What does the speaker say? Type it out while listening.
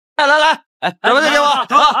哎，转过再给我，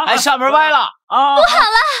哎，上面歪了啊！不好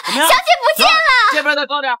了，小姐不见了！这边再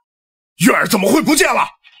高点。月儿怎么会不见了？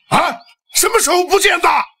啊，什么时候不见的？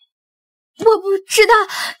我不知道，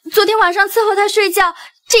昨天晚上伺候她睡觉，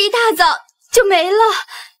这一大早就没了。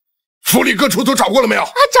府里各处都找过了没有？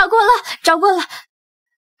啊，找过了，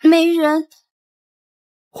没人。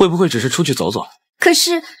会不会只是出去走走？可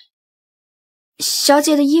是，小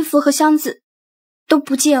姐的衣服和箱子都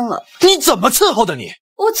不见了。你怎么伺候的你？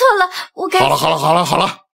我错了，我该……好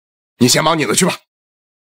了，你先忙你的去吧。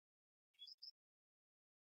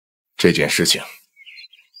这件事情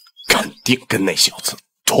肯定跟那小子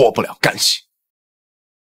脱不了干系。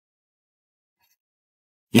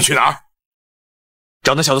你去哪儿？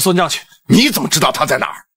找那小子算账去。你怎么知道他在哪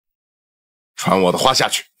儿？传我的话下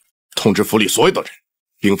去，通知府里所有的人，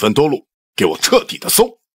兵分多路，给我彻底的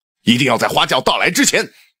搜，一定要在花轿到来之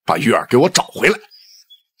前把玉儿给我找回来。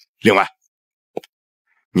另外，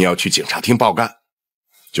你要去警察厅报案，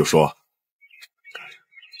就说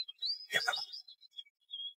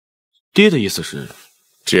爹的意思是，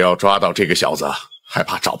只要抓到这个小子，还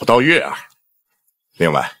怕找不到月儿。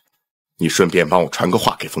另外，你顺便帮我传个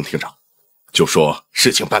话给冯厅长，就说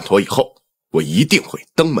事情办妥以后，我一定会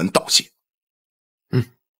登门道谢。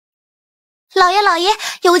老爷，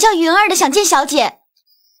有个叫云儿的想见小姐，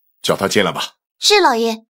叫她进来吧。是老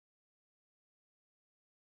爷。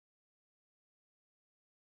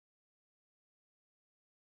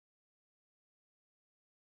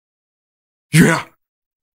月儿，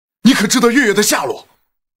你可知道月月的下落？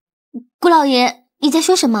顾老爷，你在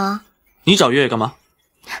说什么？你找月月干嘛？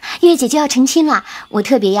月姐就要成亲了，我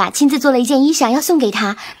特别亲自做了一件衣裳要送给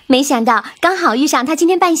她，没想到刚好遇上她今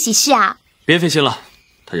天办喜事啊。别费心了，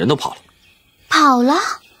他人都跑了。跑了？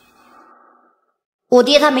我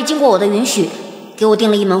爹他没经过我的允许，给我定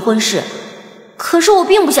了一门婚事，可是我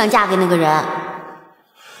并不想嫁给那个人。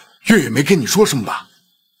月月没跟你说什么吧？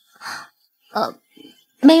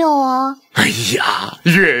没有啊。哎呀，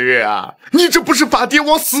月月啊，你这不是把爹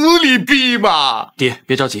往死里逼吗？爹，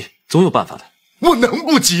别着急，总有办法的。我能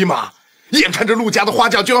不急吗？眼看着陆家的花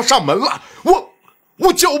轿就要上门了，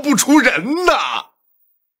我教不出人呐。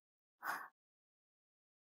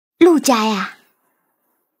陆家呀？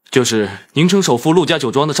就是宁城首富陆家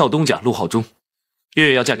酒庄的少东家陆浩中，月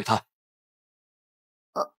月要嫁给他。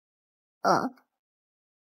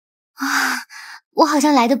我好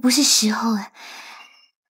像来的不是时候哎。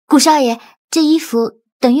古少爷，这衣服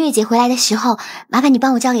等月月姐回来的时候，麻烦你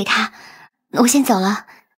帮我交给她。我先走了。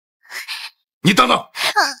你等等。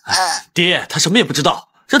爹，他什么也不知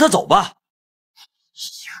道，让他走吧。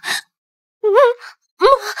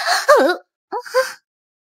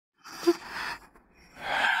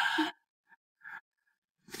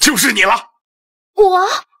就是你了。我？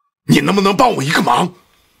你能不能帮我一个忙？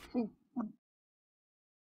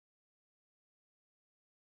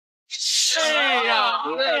是呀，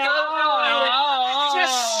这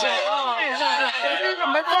是这怎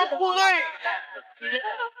么都不对。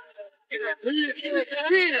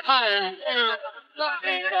厉害！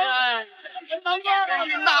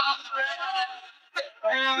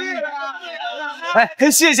哎，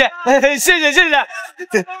谢谢，谢谢。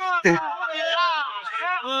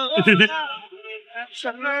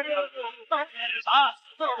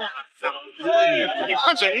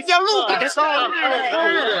人家陆家少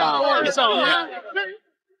爷，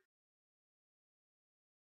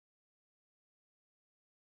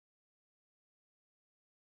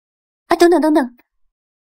等等，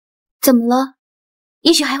怎么了？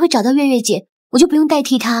也许还会找到月月姐，我就不用代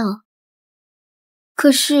替她了。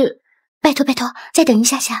可是，拜托，再等一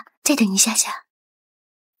下下。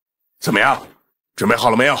怎么样？准备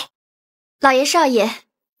好了没有？老爷少爷，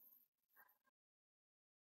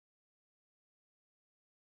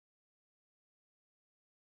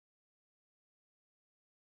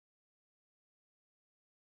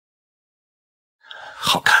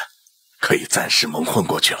好看，可以暂时蒙混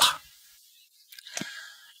过去了。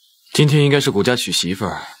今天应该是古家娶媳妇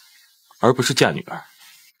儿，而不是嫁女儿。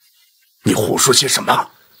你胡说些什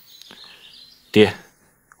么？爹，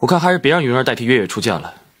我看还是别让云儿代替月月出嫁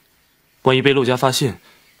了，万一被陆家发现，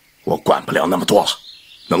我管不了那么多了，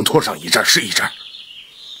能拖上一阵是一阵。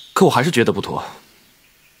可我还是觉得不妥，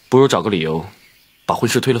不如找个理由把婚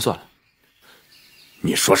事推了算了。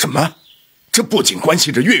你说什么？这不仅关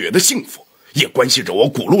系着月月的幸福，也关系着我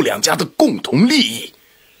古陆两家的共同利益，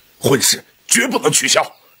婚事绝不能取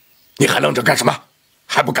消。你还愣着干什么？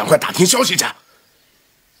还不赶快打听消息去！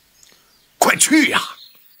快去呀！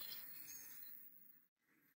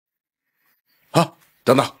啊，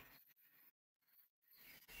等等，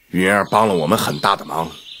云儿帮了我们很大的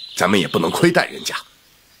忙，咱们也不能亏待人家。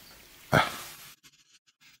哎，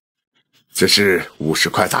只是50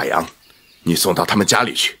块大洋，你送到他们家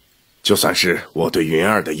里去，就算是我对云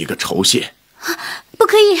儿的一个酬谢。不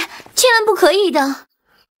可以，千万不可以的！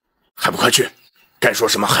还不快去！该说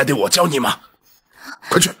什么还得我教你吗？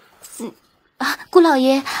快去！顾老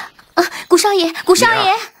爷，顾少爷，顾少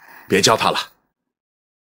爷，别叫他了。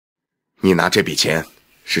你拿这笔钱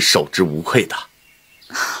是受之无愧的，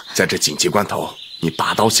在这紧急关头，你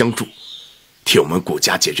拔刀相助，替我们顾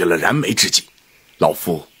家解决了燃眉之急，老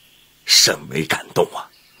夫甚为感动啊！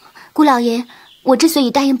顾老爷，我之所以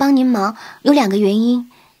答应帮您忙，有2个原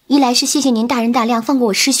因：一来是谢谢您大人大量放过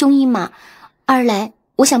我师兄一马；二来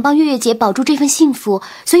我想帮月月姐保住这份幸福，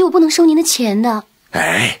所以我不能收您的钱的。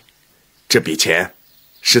哎，这笔钱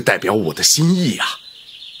是代表我的心意啊，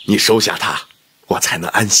你收下它，我才能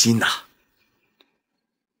安心呐。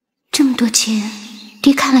这么多钱，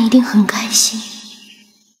爹看了一定很开心。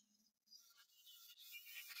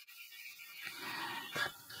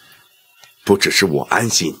不只是我安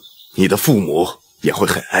心，你的父母也会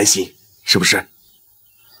很安心，是不是？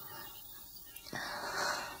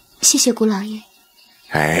谢谢顾老爷。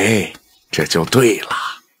哎，这就对了。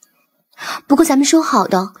不过咱们说好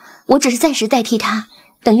的，我只是暂时代替他，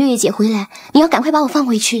等月月姐回来，你要赶快把我放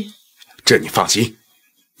回去。这你放心，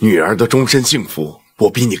女儿的终身幸福，我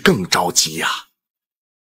比你更着急呀。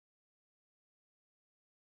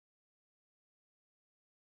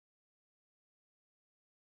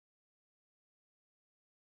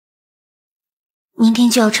明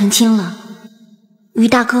天就要成亲了，于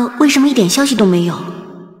大哥为什么一点消息都没有？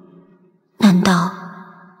难道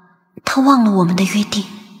他忘了我们的约定？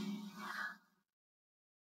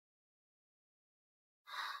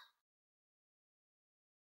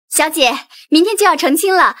小姐，明天就要成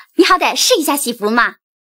亲了，你好歹试一下喜服嘛。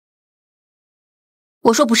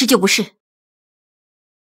我说不是就不是。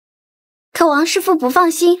可王师傅不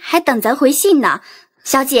放心，还等咱回信呢。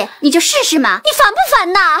小姐，你就试试嘛。你烦不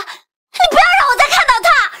烦呐？你不要让我再看到他！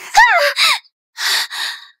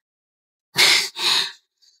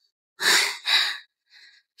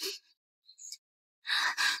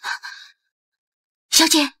小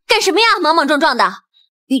姐，干什么呀？莽莽撞撞的。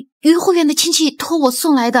于后院的亲戚托我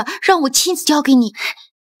送来的，让我亲自交给你。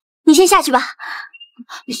你先下去吧。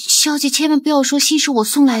小姐千万不要说信是我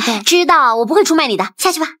送来的。知道，我不会出卖你的。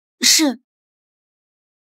下去吧。是。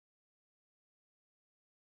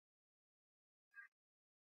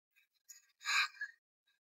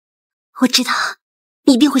我知道，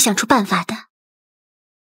你一定会想出办法的。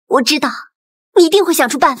我知道，你一定会想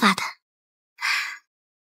出办法的。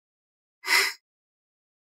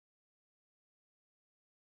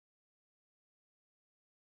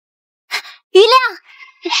余亮，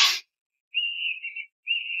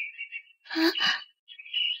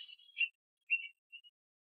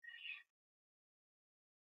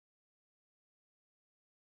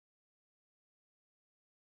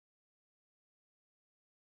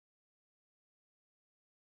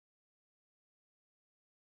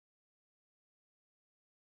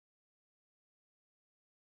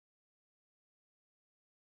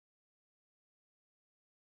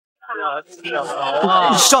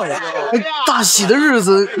少爷，大喜的日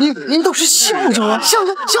子，您倒是孝着啊！孝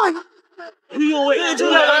着。哎呦喂，这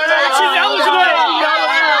来了，新娘子来了！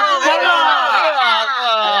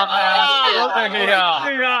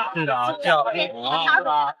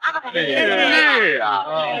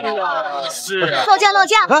是啊，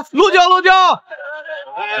落轿！落轿！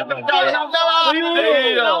上轿了！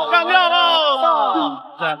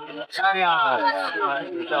哎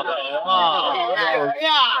呀！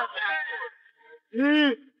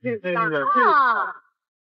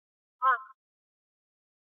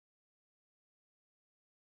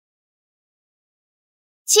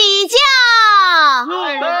起驾！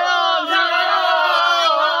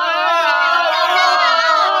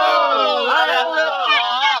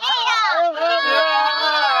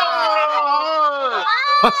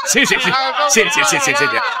谢谢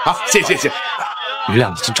啊！谢谢。余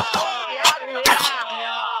亮已经找到，太好。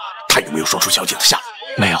他有没有说出小姐的下落？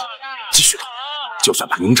没有。继续了，就算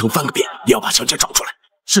把名城翻个遍，也要把小姐找出来。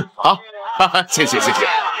是啊，谢谢。成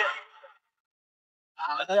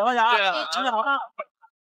绩好看。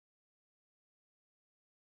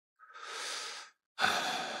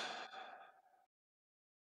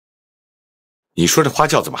你说这花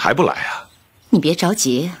轿怎么还不来啊？你别着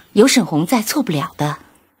急，有沈红在，错不了的。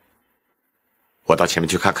我到前面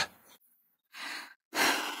去看看。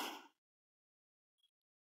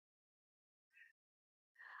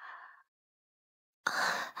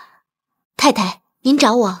太太，您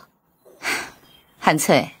找我。韩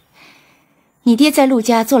翠，你爹在陆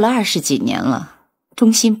家做了20几年了，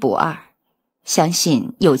忠心不二，相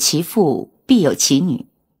信有其父必有其女。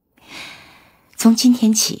从今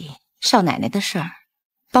天起，少奶奶的事儿，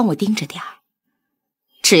帮我盯着点儿。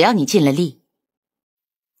只要你尽了力，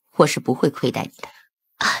我是不会亏待你的。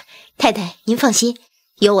太太，您放心，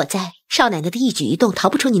有我在，少奶奶的一举一动逃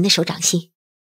不出您的手掌心。